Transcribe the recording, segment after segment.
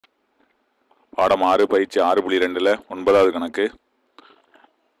பாடம் 6 பயிற்சி 6.2ல் 9வது கணக்கு.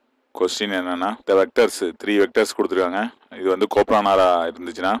 கொஸ்டின் என்னன்னா, இந்த வெக்டர்ஸ் 3 வெக்டர்ஸ் கொடுத்துருக்காங்க. இது வந்து கோப்லானாராக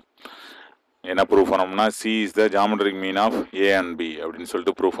இருந்துச்சுன்னா என்ன ப்ரூஃப் பண்ணணும்னா, C is the geometric mean of A and B அப்படின்னு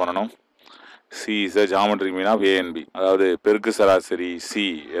சொல்லிட்டு ப்ரூஃப் பண்ணணும். C is the geometric mean of A and B, அதாவது பெருக்கு சராசரி சி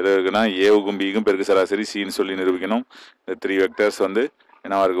எது இருக்குன்னா ஏவுக்கும் பிக்கும் பெருக்கு சராசரி சின்னு சொல்லி நிரூபிக்கணும். இந்த 3 வெக்டர்ஸ் வந்து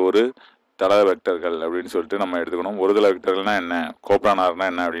என்னவா இருக்குது, ஒரு தள வெக்டர்கள் அப்படின்னு சொல்லிட்டு நம்ம எடுத்துக்கணும். ஒரு தள வெக்டர்கள்னா என்ன, கோப்லானார்னா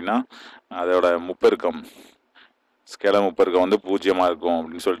என்ன அப்படின்னா அதோட முப்பெருக்கம் ஸ்கேலர் முப்பெருக்கம் வந்து 0 இருக்கும்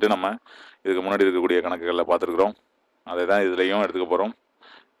அப்படின்னு சொல்லிட்டு நம்ம இதுக்கு முன்னாடி இருக்கக்கூடிய கணக்குகளில் பார்த்துருக்குறோம். அதை தான் இதுலேயும் எடுத்துக்க போகிறோம்.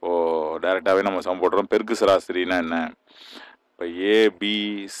 இப்போது டைரெக்டாகவே நம்ம சம் போடுறோம். பெருக்கு சராசரினா என்ன, இப்போ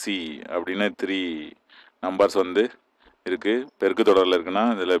ஏபிசி அப்படின்னு 3 நம்பர்ஸ் வந்து இருக்குது, பெருக்கு தொடரில் இருக்குன்னா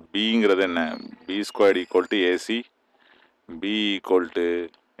இதில் பிங்கிறது என்ன, B squared equal to AC, B equal to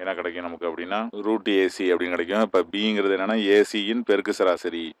என்ன கிடைக்கும் நமக்கு அப்படின்னா ரூட் ஏசி அப்படின்னு கிடைக்கும். இப்போ பிங்கிறது என்னென்னா ஏசியின் பெருக்கு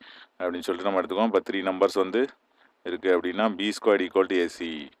சராசரி அப்படின்னு சொல்லிட்டு நம்ம எடுத்துக்கோம். இப்போ 3 நம்பர்ஸ் வந்து இருக்குது அப்படின்னா B squared equal to AC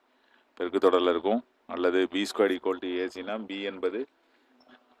பெருக்கு தொடரில் இருக்கும், அல்லது B squared equal to ஏசினா B என்பது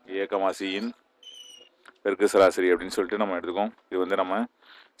ஏ கமா சியின் பெருக்கு சராசரி அப்படின்னு சொல்லிட்டு நம்ம எடுத்துக்கோம். இது வந்து நம்ம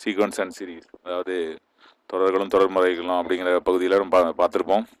சீக்வன்ஸ் அண்ட் சீரீஸ், அதாவது தொடர்களும் தொடர்முறைகளும் அப்படிங்கிற பகுதியில் நம்ம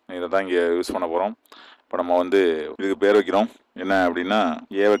பார்த்துருப்போம். இதை தான் இங்கே யூஸ் பண்ண போகிறோம். இப்போ நம்ம வந்து இதுக்கு பேர் வைக்கிறோம். என்ன அப்படின்னா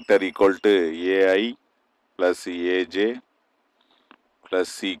ஏ vector equal to AI plus AJ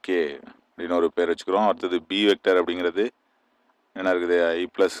plus சிகே அப்படின்னு ஒரு பேர் வச்சுக்கிறோம். அடுத்தது பி வெக்டர் அப்படிங்கிறது என்ன இருக்குது, ஐ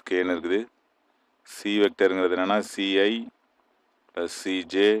ப்ளஸ் கேன்னு இருக்குது. சி வெக்டருங்கிறது என்னென்னா CI plus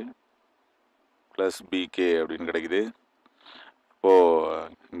CJ plus PK அப்படின்னு கிடைக்குது.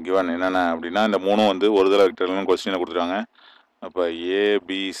 இப்போது கிவன் என்னென்ன அப்படின்னா இந்த மூணும் வந்து ஒரு தள வெக்டர்கள்னு கொஸ்டினை கொடுத்துருக்காங்க. அப்போ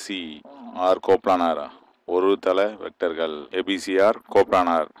ஏபிசி ஆர் கோப்லானார், ஒரு தள வெக்டர்கள் ஏபிசி ஆர்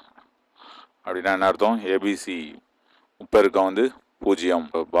கோப்லானார் அப்படின்னா என்ன அர்த்தம், ஏபிசி முப்பெருக்கம் வந்து 0.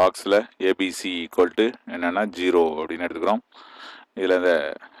 இப்போ பாக்ஸில் ஏபிசி ஈக்குவல் டு என்னென்னா 0 அப்படின்னு எடுத்துக்கிறோம். இதில் இந்த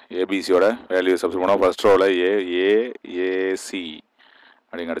ஏபிசியோட வேல்யூ சப்ஸ்டிட் பண்ணோம். ஃபர்ஸ்ட் ரோவில் ஏஏசி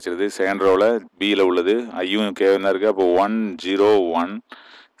அப்படின்னு கிடச்சிருது. செகண்ட் ரோவில் பியில் உள்ளது ஐயும் கேவும் தான் இருக்குது. அப்போ 1 0 1,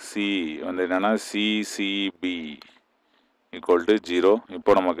 சி வந்து என்னென்னா சிசிபி ஈக்குவல் டு 0.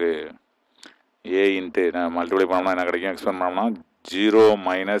 இப்போ நமக்கு ஏ இன்ட்டு மல்டிப்ளை பண்ணோம்னா என்ன கிடைக்கும், எக்ஸ்பேண்ட் பண்ணோம்னா 0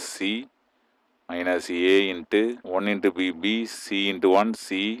 minus C minus A into 1 into BP C into 1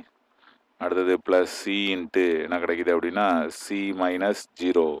 C, அடுத்தது ப்ளஸ் சி இன்ட்டு என்ன கிடைக்குது அப்படின்னா சி மைனஸ்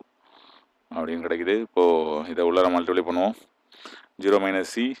 0 அப்படின்னு கிடைக்குது. இப்போது இதை உள்ளார மல்டிப்ளை பண்ணுவோம். 0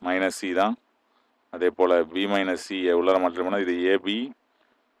 மைனஸ் சி தான். அதே போல் பி மைனஸ் சி உள்ளார மல்டிப்ளை பண்ணால் இது AB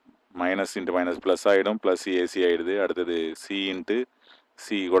minus into minus plus ஆகிடும், ப்ளஸ் ஏசி ஆகிடுது. அடுத்தது சி இன்ட்டு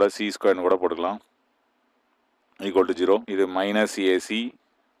சி கூட சி ஸ்கொயர்னு கூட போட்டுக்கலாம், ஈக்குவல் டு 0. இது minus AC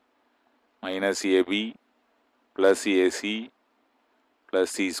minus AB plus AC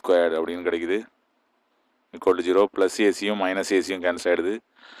plus C square அப்படின்னு கிடைக்குது, equal to 0. Plus ஏசியும் minus ஏசியும் cancel ஆகிடுது.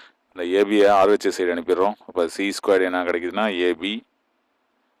 இந்த ஏபியை ஆர்ஹெச்எஸ் சைடு அனுப்பிடுறோம். அப்போ சி ஸ்கொயர் என்ன கிடைக்குதுன்னா ஏபி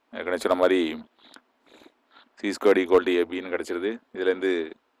கிடைச்ச மாதிரி சி ஸ்கொயர் ஈக்குவல் டு ஏபின்னு கிடச்சிருது. இதுலேருந்து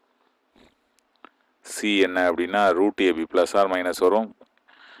சி என்ன அப்படின்னா root AB plus R minus வரும்.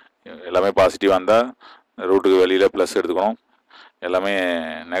 எல்லாமே பாசிட்டிவாக இருந்தால் ரூட்டுக்கு வெளியில் ப்ளஸ் எடுத்துக்கணும், எல்லாமே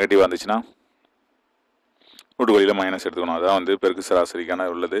நெகட்டிவாக இருந்துச்சுன்னா ரூட்டு வெளியில் மைனஸ் எடுத்துக்கணும். அதான் வந்து பெருக்கு சராசரிக்கான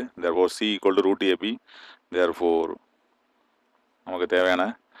உள்ளது. Therefore C equal to root AB, therefore நமக்கு தேவையான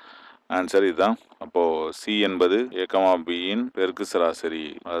ஆன்சர் இதுதான். அப்போது சி என்பது ஏ கமா பியின் பெருக்கு சராசரி,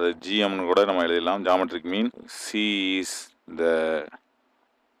 அதாவது ஜிஎம்னு கூட நம்ம எழுதலாம், geometric mean. C is the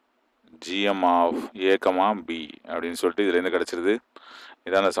GM of A comma B அப்படின்னு சொல்லிட்டு இதுலேருந்து கிடச்சிருது.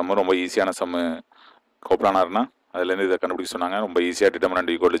 இதான் அந்த சம்மு, ரொம்ப ஈஸியான சம்மு. கோப்லானார்னா அதுலேருந்து இதை கண்டுபிடிக்க சொன்னாங்க. ரொம்ப ஈஸியாக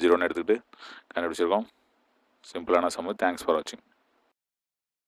டிட்டர்மினன்ட் ஈக்குவல் டு 0ன்னு எடுத்துக்கிட்டு கண்டுபிடிச்சிருக்கோம். சிம்பிளான சம்மு. தேங்க்ஸ் ஃபார் வாட்சிங்.